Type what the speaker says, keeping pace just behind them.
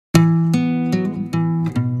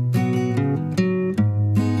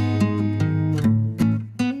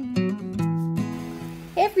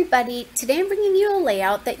everybody, today I'm bringing you a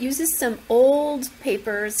layout that uses some old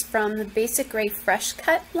papers from the Basic Gray Fresh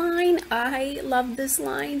Cut line. I love this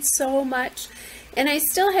line so much, and I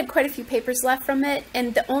still had quite a few papers left from it,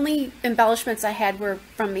 and the only embellishments I had were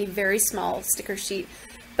from a very small sticker sheet.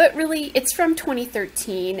 But really, it's from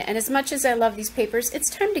 2013, and as much as I love these papers, it's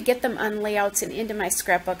time to get them on layouts and into my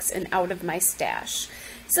scrapbooks and out of my stash.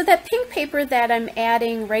 So that pink paper that I'm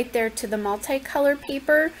adding right there to the multicolor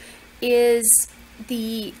paper is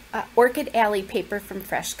the Orchid Alley paper from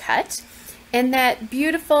Fresh Cut, and that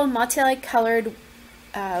beautiful multicolored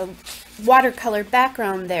watercolor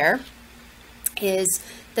background there is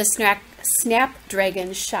the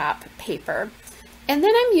Snapdragon Shop paper. And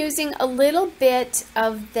then I'm using a little bit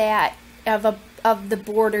of that of the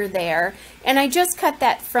border there, and I just cut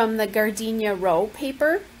that from the Gardenia Row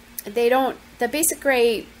paper. The Basic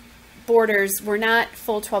Gray borders were not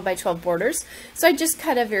full 12 by 12 borders, so I just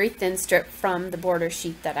cut a very thin strip from the border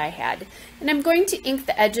sheet that I had. And I'm going to ink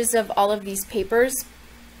the edges of all of these papers.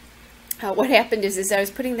 What happened is I was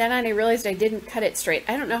putting that on, I realized I didn't cut it straight.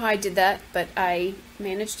 I don't know how I did that, but I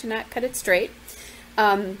managed to not cut it straight.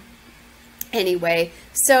 Anyway,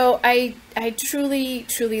 so I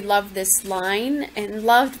truly love this line and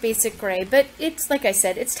loved Basic Gray, but it's like I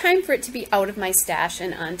said, it's time for it to be out of my stash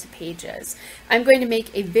and onto pages. I'm going to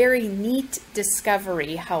make a very neat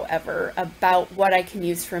discovery, however, about what I can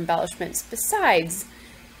use for embellishments besides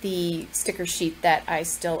the sticker sheet that I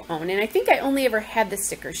still own. And I think I only ever had the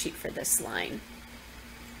sticker sheet for this line.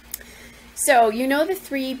 So you know the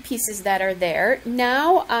three pieces that are there.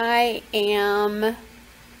 Now I am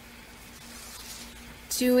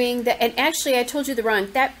doing the, and actually I told you the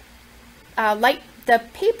wrong, that the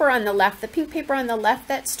paper on the left, the pink paper on the left,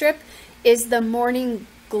 that strip is the Morning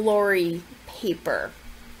Glory paper.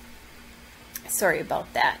 Sorry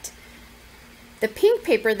about that. The pink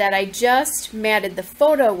paper that I just matted the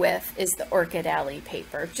photo with is the Orchid Alley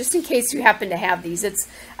paper, just in case you happen to have these.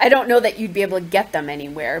 I don't know that you'd be able to get them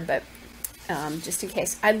anywhere, but just in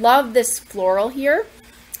case. I love this floral here,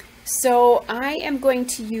 so I am going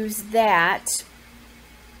to use that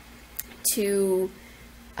to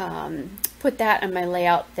put that on my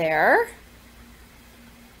layout there.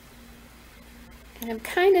 And I'm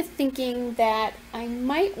kind of thinking that I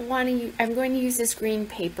might want to, I'm going to use this green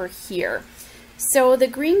paper here. So the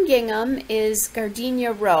green gingham is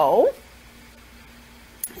Gardenia Row.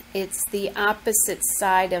 It's the opposite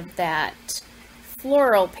side of that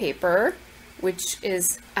floral paper, which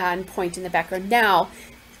is on point in the background. Now,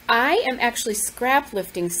 I am actually scrap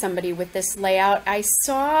lifting somebody with this layout. I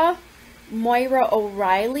saw Moira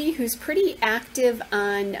O'Reilly, who's pretty active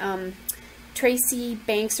on Tracy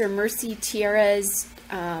Banks or Mercy Tiara's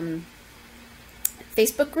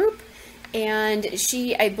Facebook group, and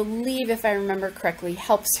she, I believe, if I remember correctly,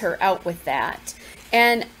 helps her out with that.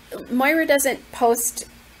 And Moira doesn't post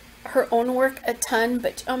her own work a ton,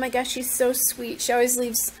 but oh my gosh, she's so sweet. She always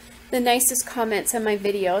leaves the nicest comments on my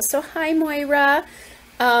videos. So hi, Moira.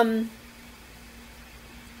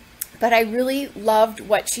 But I really loved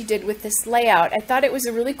what she did with this layout. I thought it was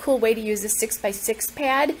a really cool way to use a 6x6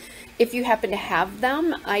 pad if you happen to have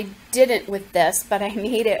them. I didn't with this, but I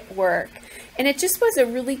made it work. And it just was a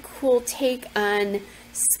really cool take on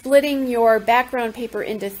splitting your background paper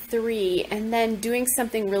into three and then doing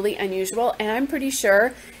something really unusual. And I'm pretty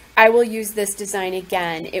sure I will use this design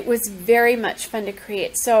again. It was very much fun to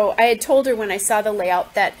create. So I had told her when I saw the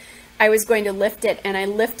layout that I was going to lift it, and I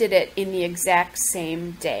lifted it in the exact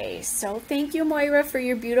same day. So thank you, Moira, for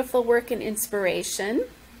your beautiful work and inspiration.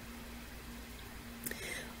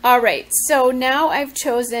 All right, so now I've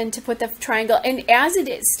chosen to put the triangle, and as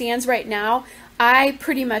it stands right now, I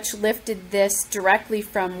pretty much lifted this directly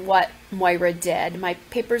from what Moira did. My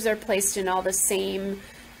papers are placed in all the same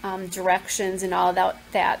directions and all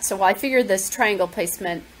that. So I figured this triangle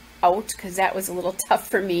placement out because that was a little tough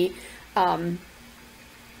for me.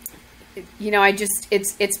 You know,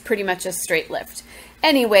 it's pretty much a straight lift.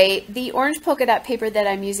 Anyway, the orange polka dot paper that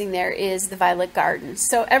I'm using there is the Violet Garden.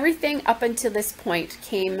 So everything up until this point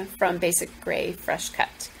came from Basic Gray Fresh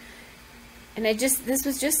Cut. And this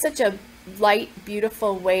was just such a light,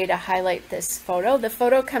 beautiful way to highlight this photo. The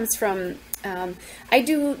photo comes from, I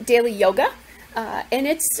do daily yoga. And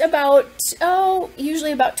it's about,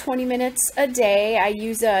 usually about 20 minutes a day. I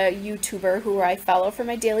use a YouTuber who I follow for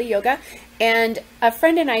my daily yoga. And a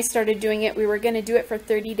friend and I started doing it. We were going to do it for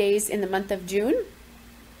 30 days in the month of June.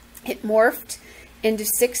 It morphed into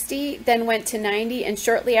 60, then went to 90. And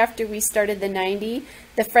shortly after we started the 90,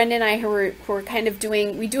 the friend and I who were kind of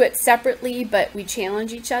doing, we do it separately, but we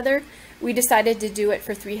challenge each other. We decided to do it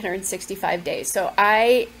for 365 days. So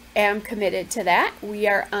I am committed to that. We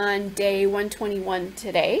are on day 121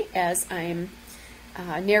 today as I'm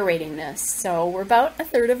narrating this. So we're about a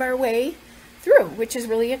third of our way through, which is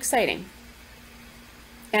really exciting.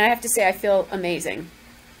 And I have to say, I feel amazing.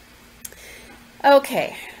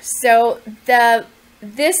 Okay, so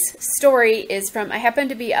this story is from, I happen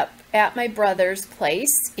to be up at my brother's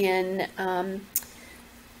place in kind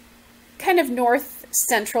of north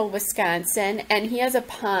central Wisconsin, and he has a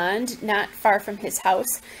pond not far from his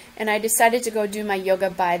house, and I decided to go do my yoga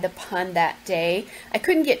by the pond that day. I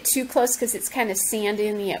couldn't get too close because it's kind of sandy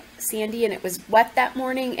and it was wet that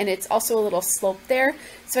morning, and it's also a little slope there,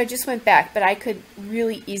 so I just went back, but I could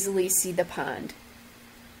really easily see the pond.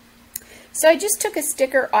 So I just took a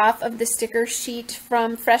sticker off of the sticker sheet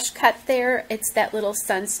from Fresh Cut there. It's that little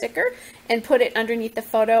sun sticker, and put it underneath the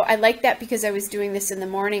photo. I like that because I was doing this in the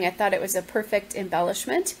morning. I thought it was a perfect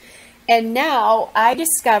embellishment. And now I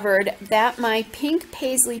discovered that my pink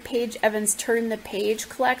Paisley Paige Evans Turn the Page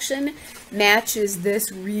collection matches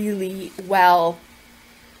this really well.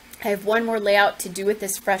 I have one more layout to do with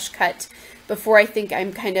this Fresh Cut before I think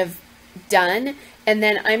I'm kind of done. And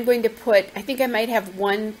then I'm going to put, I think I might have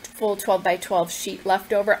one full 12 by 12 sheet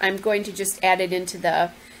left over. I'm going to just add it into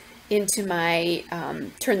my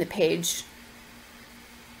Turn the Page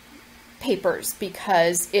papers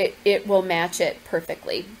because it will match it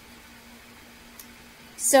perfectly.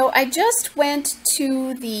 So I just went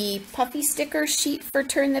to the puffy sticker sheet for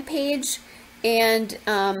Turn the Page and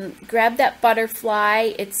grabbed that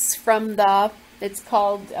butterfly. It's from it's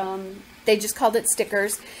called, they just called it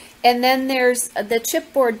stickers. And then there's the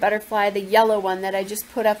chipboard butterfly, the yellow one that I just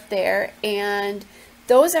put up there. And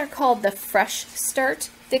those are called the Fresh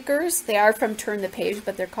Start stickers. They are from Turn the Page,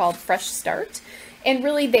 but they're called Fresh Start. And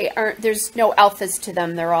really they aren't, there's no alphas to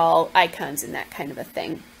them. They're all icons and that kind of a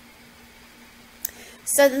thing.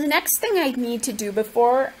 So the next thing I need to do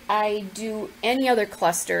before I do any other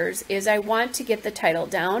clusters is I want to get the title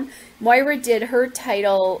down. Moira did her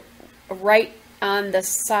title right on the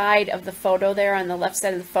side of the photo there, on the left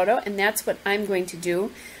side of the photo, and that's what I'm going to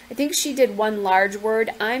do. I think she did one large word.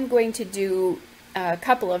 I'm going to do a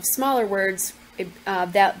couple of smaller words,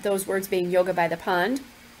 those words being Yoga by the Pond.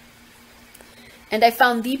 And I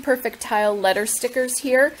found the perfect tile letter stickers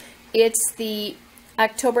here. It's the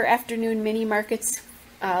October Afternoon Mini Markets,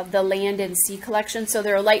 the Land and Sea collection. So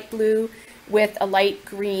they're a light blue with a light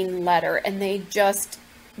green letter, and they just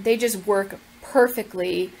work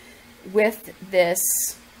perfectly with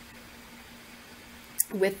this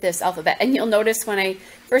alphabet. And you'll notice when I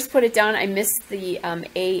first put it down, I missed the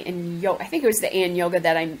A and yoga. I think it was the A in yoga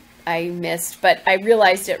that I missed, but I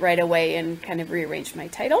realized it right away and kind of rearranged my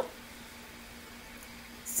title.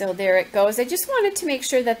 So there it goes. I just wanted to make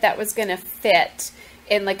sure that that was going to fit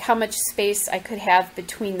and like how much space I could have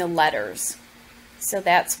between the letters. So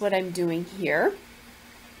that's what I'm doing here.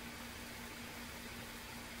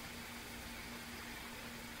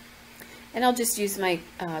 And I'll just use my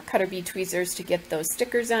cutter bee tweezers to get those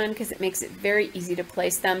stickers on because it makes it very easy to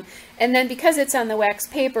place them. And then because it's on the wax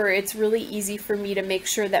paper, it's really easy for me to make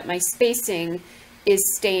sure that my spacing is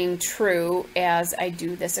staying true as I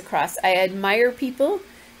do this across. I admire people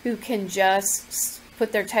who can just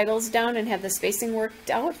put their titles down and have the spacing worked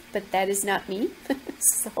out, but that is not me.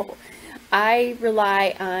 So I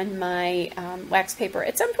rely on my wax paper.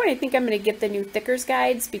 At some point, I think I'm going to get the new Thickers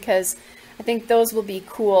guides because I think those will be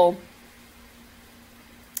cool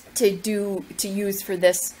to use for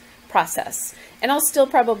this process. And I'll still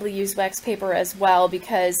probably use wax paper as well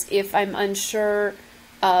because if I'm unsure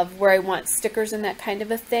of where I want stickers and that kind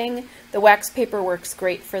of a thing, the wax paper works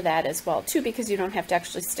great for that as well too, because you don't have to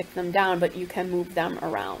actually stick them down, but you can move them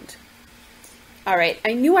around. All right,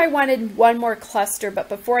 I knew I wanted one more cluster, but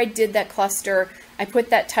before I did that cluster, I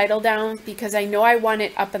put that title down because I know I want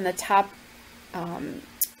it up in the top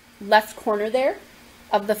left corner there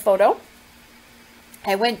of the photo.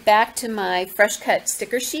 I went back to my Fresh Cut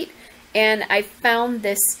sticker sheet and I found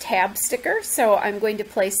this tab sticker, so I'm going to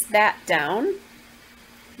place that down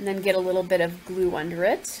and then get a little bit of glue under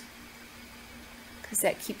it because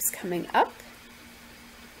that keeps coming up.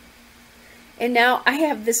 And now I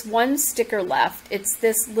have this one sticker left. It's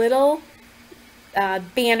this little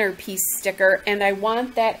banner piece sticker, and I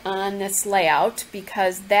want that on this layout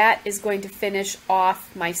because that is going to finish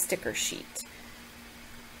off my sticker sheet.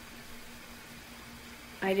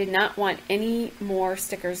 I did not want any more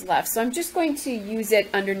stickers left, so I'm just going to use it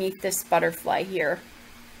underneath this butterfly here.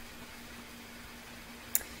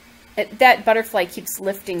 That butterfly keeps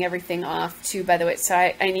lifting everything off too, by the way, so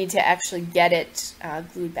I need to actually get it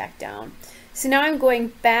glued back down. So now I'm going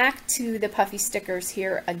back to the puffy stickers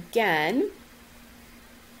here again.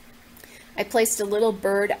 I placed a little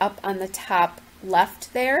bird up on the top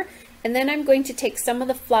left there, and then I'm going to take some of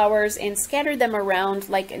the flowers and scatter them around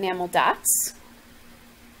like enamel dots.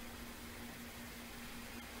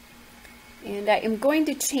 And I am going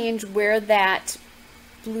to change where that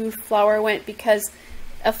blue flower went, because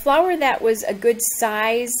a flower that was a good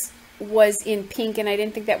size was in pink, and I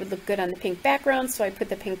didn't think that would look good on the pink background, so I put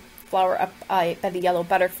the pink flower up by the yellow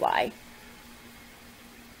butterfly.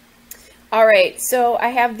 All right, so I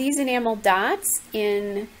have these enamel dots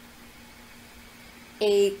in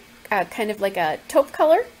a kind of like a taupe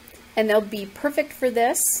color, and they'll be perfect for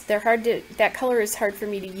this. They're hard to, that color is hard for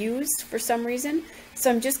me to use for some reason, so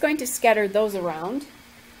I'm just going to scatter those around.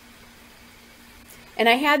 And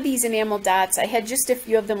I had these enamel dots, I had just a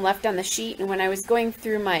few of them left on the sheet, and when I was going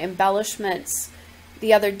through my embellishments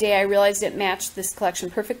the other day, I realized it matched this collection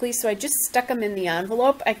perfectly, so I just stuck them in the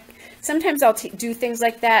envelope. Sometimes I'll do things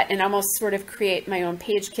like that and almost sort of create my own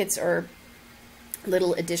page kits or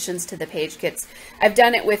little additions to the page kits. I've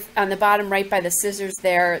done it with, on the bottom right by the scissors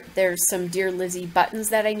there, there's some Dear Lizzie buttons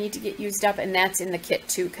that I need to get used up, and that's in the kit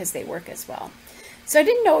too because they work as well. So I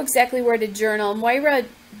didn't know exactly where to journal. Moira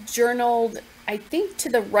journaled, I think, to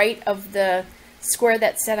the right of the square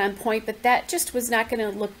that said on point, but that just was not going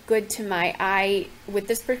to look good to my eye with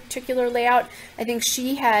this particular layout. I think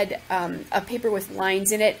she had a paper with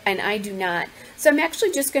lines in it, and I do not. So I'm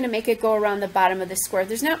actually just going to make it go around the bottom of the square.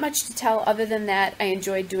 There's not much to tell other than that I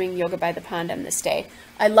enjoyed doing yoga by the pond on this day.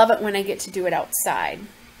 I love it when I get to do it outside.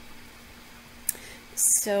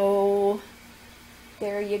 So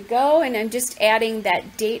there you go, and I'm just adding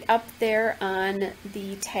that date up there on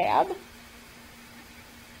the tab.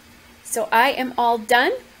 So I am all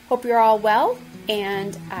done. Hope you're all well,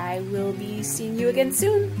 and I will be seeing you again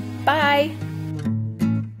soon. Bye.